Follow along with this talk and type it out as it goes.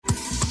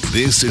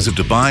This is a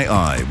Dubai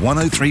Eye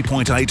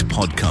 103.8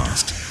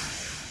 podcast.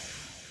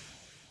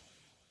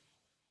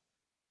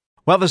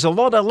 Well, there's a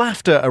lot of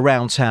laughter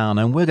around town,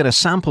 and we're going to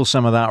sample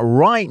some of that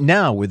right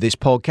now with this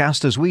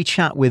podcast as we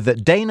chat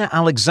with Dana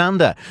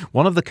Alexander,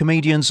 one of the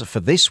comedians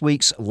for this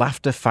week's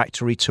Laughter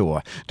Factory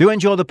tour. Do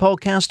enjoy the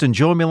podcast and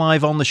join me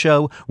live on the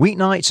show,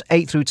 weeknights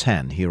 8 through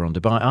 10, here on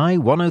Dubai Eye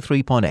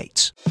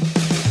 103.8.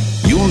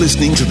 You're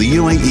listening to the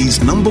UAE's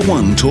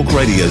 #1 talk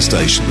radio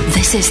station.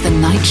 This is The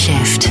Night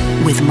Shift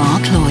with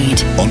Mark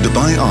Lloyd On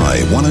Dubai Eye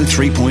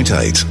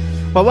 103.8.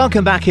 Well,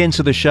 welcome back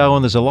into the show,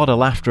 and there's a lot of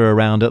laughter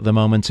around at the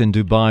moment in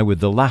Dubai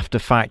with the Laughter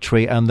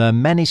Factory and the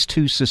Menace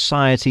to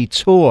Society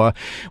tour.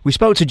 We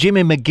spoke to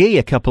Jimmy McGee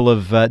a couple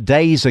of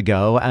days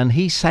ago, and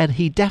he said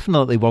he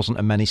definitely wasn't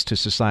a menace to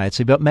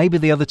society, but maybe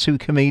the other two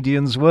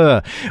comedians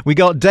were. We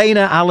got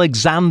Dana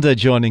Alexander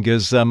joining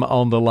us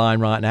on the line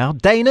right now.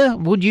 Dana,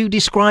 would you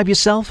describe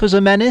yourself as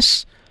a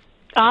menace?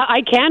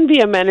 I can be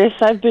a menace.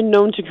 I've been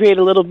known to create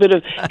a little bit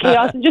of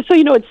chaos. And just so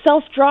you know, it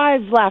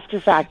self-drives Laughter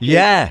Factory.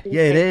 Yeah,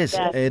 it is.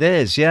 It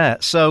is, yeah.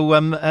 So,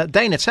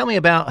 Dana, tell me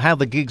about how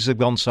the gigs have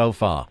gone so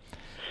far.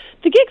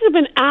 The gigs have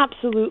been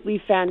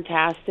absolutely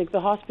fantastic.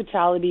 The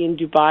hospitality in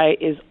Dubai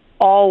is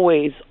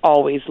always,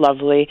 always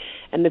lovely.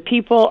 And the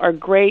people are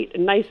great.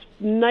 Nice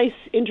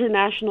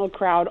international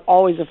crowd.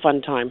 Always a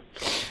fun time.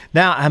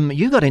 Now,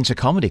 you got into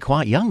comedy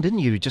quite young, didn't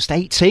you? Just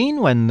 18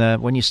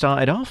 when you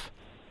started off?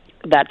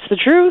 That's the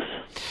truth.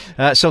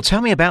 So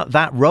tell me about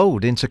that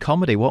road into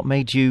comedy. What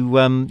made you,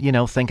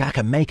 think I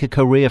can make a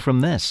career from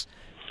this?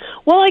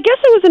 Well, I guess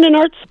I was in an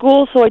art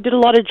school, so I did a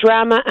lot of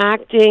drama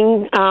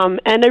acting,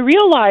 and I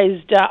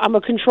realized I'm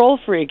a control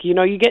freak. You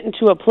know, you get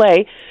into a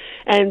play,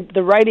 and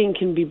the writing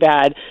can be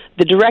bad,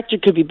 the director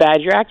could be bad,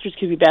 your actors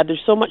could be bad.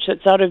 There's so much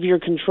that's out of your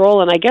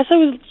control, and I guess I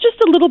was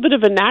just a little bit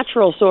of a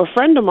natural. So a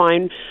friend of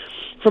mine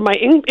from my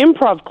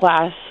improv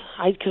class,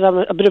 because I'm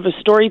a bit of a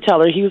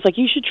storyteller, he was like,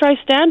 you should try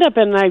stand-up,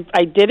 and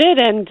I did it,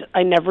 and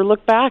I never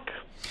looked back.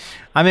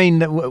 I mean,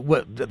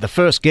 the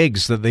first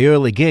gigs, the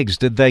early gigs,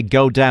 did they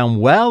go down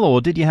well, or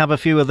did you have a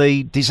few of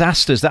the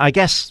disasters that I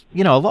guess,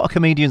 a lot of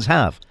comedians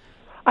have?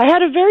 I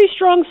had a very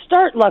strong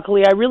start,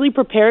 luckily. I really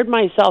prepared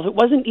myself. It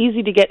wasn't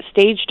easy to get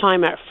stage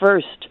time at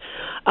first,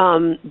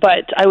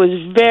 but I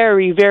was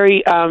very,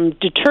 very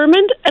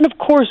determined, and of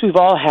course we've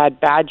all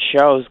had bad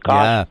shows.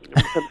 Gosh,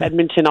 yeah. From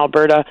Edmonton,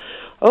 Alberta.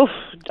 Oh,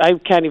 I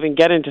can't even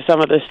get into some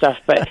of this stuff.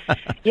 But,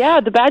 yeah,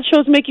 the bad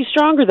shows make you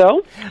stronger,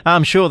 though.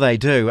 I'm sure they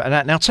do.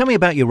 Now, tell me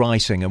about your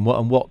writing and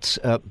what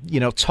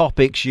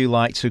topics you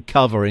like to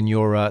cover in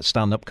your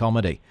stand-up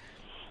comedy.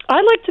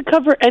 I like to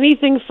cover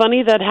anything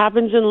funny that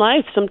happens in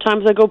life.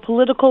 Sometimes I go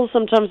political.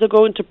 Sometimes I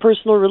go into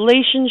personal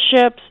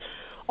relationships,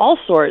 all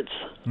sorts.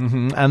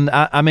 Mm-hmm. And,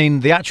 I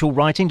mean, the actual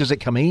writing, does it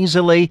come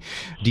easily?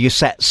 Do you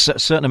set a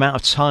certain amount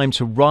of time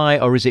to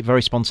write, or is it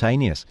very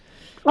spontaneous?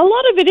 A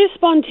lot of it is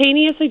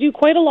spontaneous. I do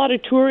quite a lot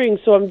of touring,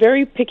 so I'm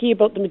very picky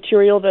about the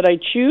material that I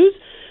choose.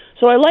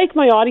 So I like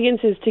my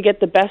audiences to get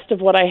the best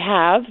of what I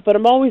have, but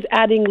I'm always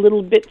adding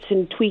little bits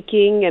and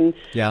tweaking. And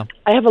yeah.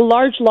 I have a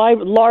large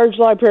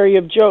library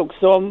of jokes,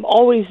 so I'm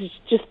always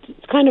just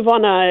kind of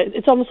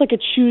it's almost like a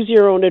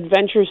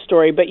choose-your-own-adventure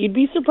story. But you'd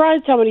be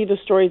surprised how many of the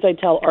stories I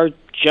tell are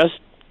just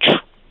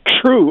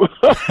true.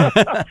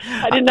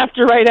 I didn't have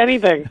to write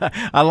anything.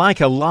 I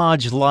like a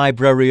large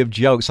library of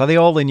jokes. Are they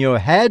all in your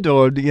head,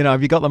 or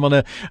have you got them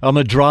on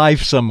a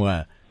drive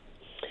somewhere?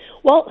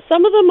 Well,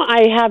 some of them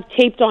I have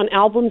taped on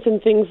albums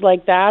and things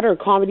like that, or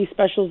comedy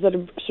specials that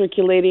are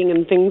circulating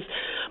and things.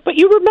 But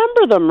you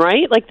remember them,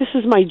 right? Like, this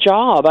is my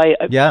job.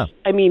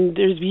 I mean,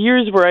 there's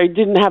years where I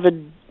didn't have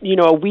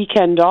a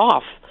weekend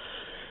off.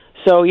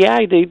 So yeah,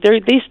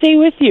 they stay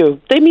with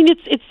you. I mean,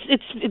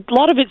 it's a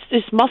lot of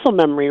it's muscle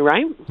memory,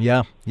 right?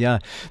 Yeah,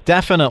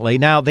 definitely.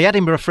 Now, the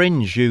Edinburgh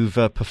Fringe, you've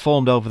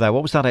performed over there.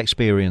 What was that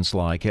experience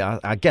like?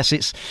 I guess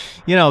it's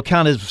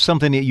kind of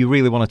something that you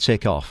really want to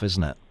tick off,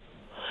 isn't it?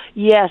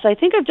 Yes, I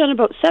think I've done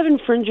about 7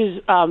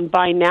 fringes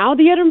by now.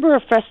 The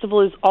Edinburgh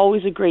Festival is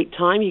always a great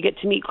time. You get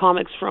to meet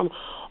comics from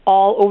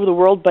all over the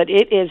world, but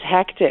it is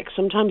hectic.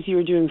 Sometimes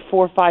you're doing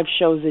 4 or 5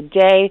 shows a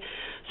day.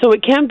 So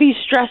it can be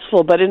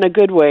stressful, but in a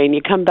good way, and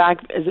you come back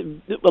as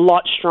a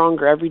lot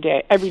stronger every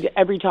day,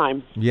 every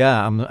time.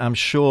 Yeah, I'm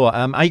sure.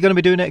 Are you going to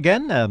be doing it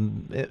again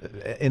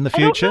in the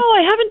future? I don't know.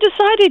 I haven't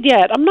decided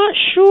yet. I'm not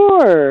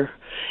sure.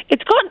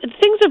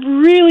 Things have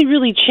really,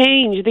 really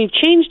changed. They've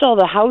changed all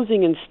the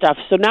housing and stuff,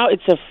 so now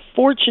it's a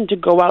fortune to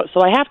go out,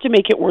 so I have to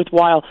make it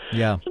worthwhile.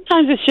 Yeah.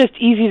 Sometimes it's just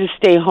easy to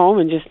stay home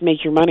and just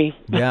make your money.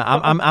 Yeah,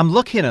 I'm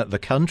looking at the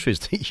countries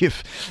that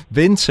you've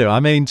been to. I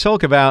mean,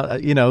 talk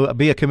about,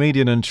 be a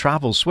comedian and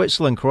travel.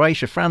 Switzerland,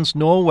 Croatia, France,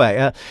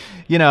 Norway,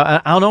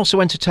 and also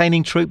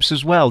entertaining troops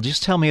as well.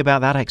 Just tell me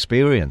about that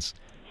experience.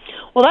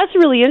 Well, that's a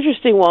really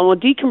interesting one. Well,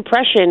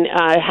 decompression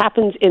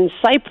happens in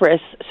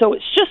Cyprus, so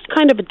it's just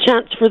kind of a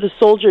chance for the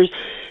soldiers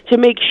to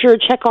make sure,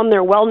 check on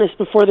their wellness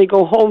before they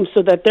go home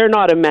so that they're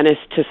not a menace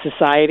to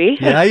society.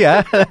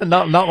 Yeah,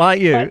 not like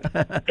you.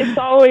 It's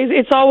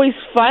always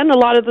fun. A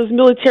lot of those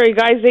military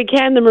guys,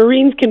 the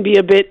Marines can be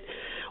a bit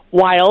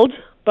wild.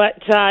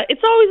 But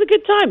it's always a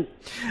good time.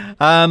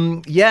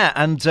 And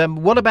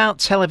what about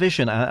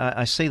television?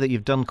 I see that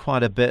you've done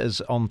quite a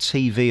bit on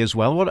TV as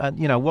well.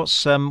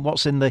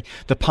 What's in the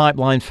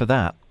pipeline for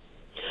that?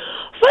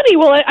 Funny.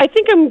 Well, I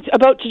think I'm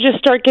about to just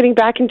start getting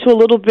back into a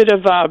little bit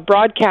of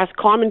broadcast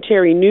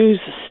commentary news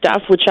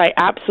stuff, which I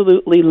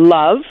absolutely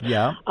love.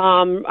 Yeah.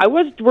 I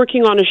was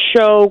working on a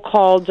show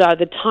called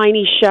The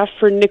Tiny Chef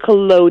for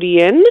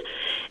Nickelodeon.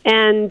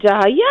 And,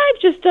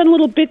 I've just done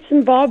little bits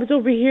and bobs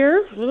over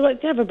here. I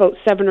have about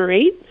 7 or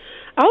 8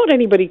 out.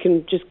 Anybody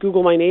can just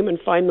Google my name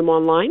and find them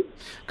online.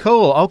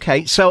 Cool.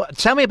 Okay. So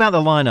tell me about the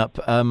lineup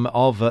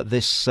of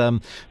this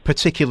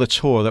particular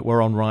tour that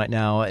we're on right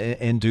now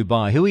in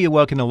Dubai. Who are you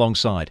working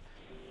alongside?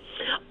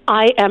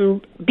 I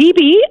am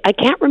BB. I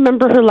can't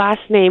remember her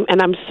last name,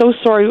 and I'm so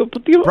sorry.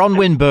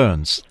 Bronwyn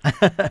Burns.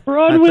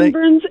 Bronwyn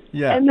Burns.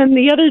 Yeah. And then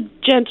the other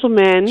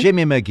gentleman.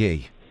 Jimmy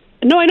McGee.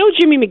 No, I know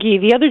Jimmy McGee.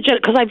 The other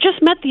because I've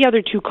just met the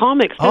other 2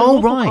 comics. They're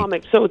local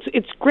comics, so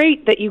it's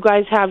great that you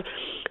guys have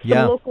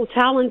some local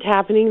talent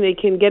happening. They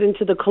can get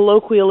into the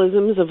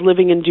colloquialisms of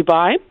living in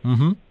Dubai.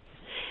 Mm-hmm.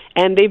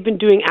 And they've been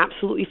doing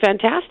absolutely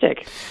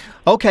fantastic.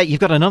 Okay,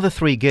 you've got another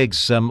 3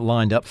 gigs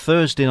lined up.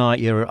 Thursday night,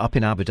 you're up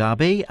in Abu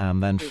Dhabi,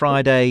 and then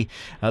Friday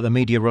at the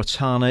Media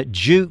Rotana,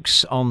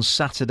 Dukes on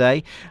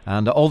Saturday,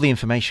 and all the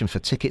information for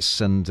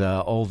tickets and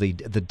all the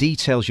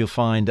details you'll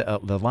find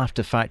at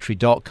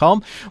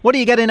thelaughterfactory.com. What are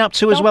you getting up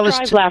to as well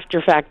as...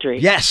 Laughter Factory.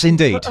 Yes,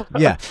 indeed.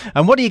 Yeah.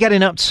 And what are you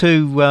getting up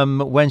to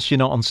once you're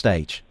not on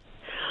stage?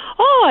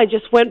 Oh, I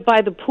just went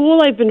by the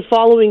pool. I've been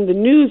following the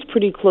news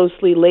pretty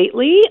closely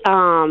lately.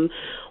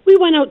 We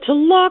went out to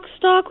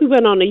Lockstock. We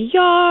went on a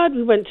yacht.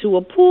 We went to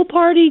a pool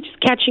party, just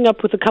catching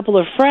up with a couple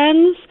of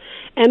friends.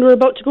 And we're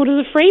about to go to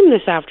the Frame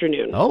this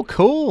afternoon. Oh,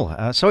 cool.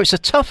 So it's a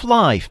tough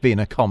life being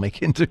a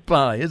comic in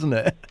Dubai, isn't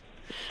it?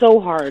 So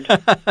hard.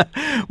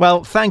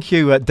 Well, thank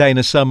you,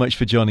 Dana, so much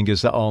for joining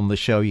us on the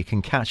show. You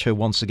can catch her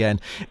once again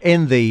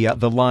in the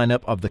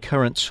lineup of the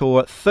current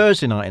tour.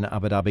 Thursday night in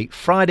Abu Dhabi,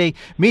 Friday,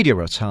 Media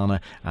Rotana,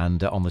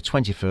 and on the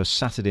 21st,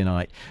 Saturday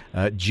night,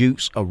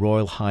 Dukes, a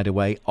Royal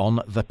Hideaway on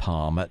the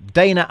Palm.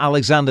 Dana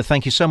Alexander,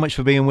 thank you so much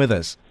for being with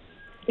us.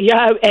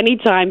 Yeah,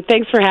 anytime.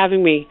 Thanks for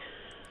having me.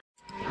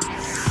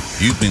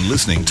 You've been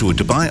listening to a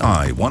Dubai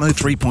Eye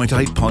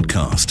 103.8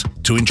 podcast.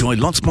 To enjoy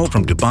lots more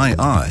from Dubai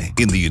Eye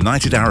in the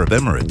United Arab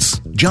Emirates,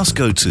 just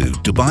go to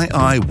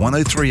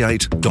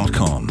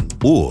DubaiEye1038.com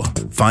or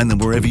find them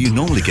wherever you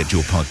normally get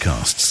your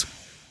podcasts.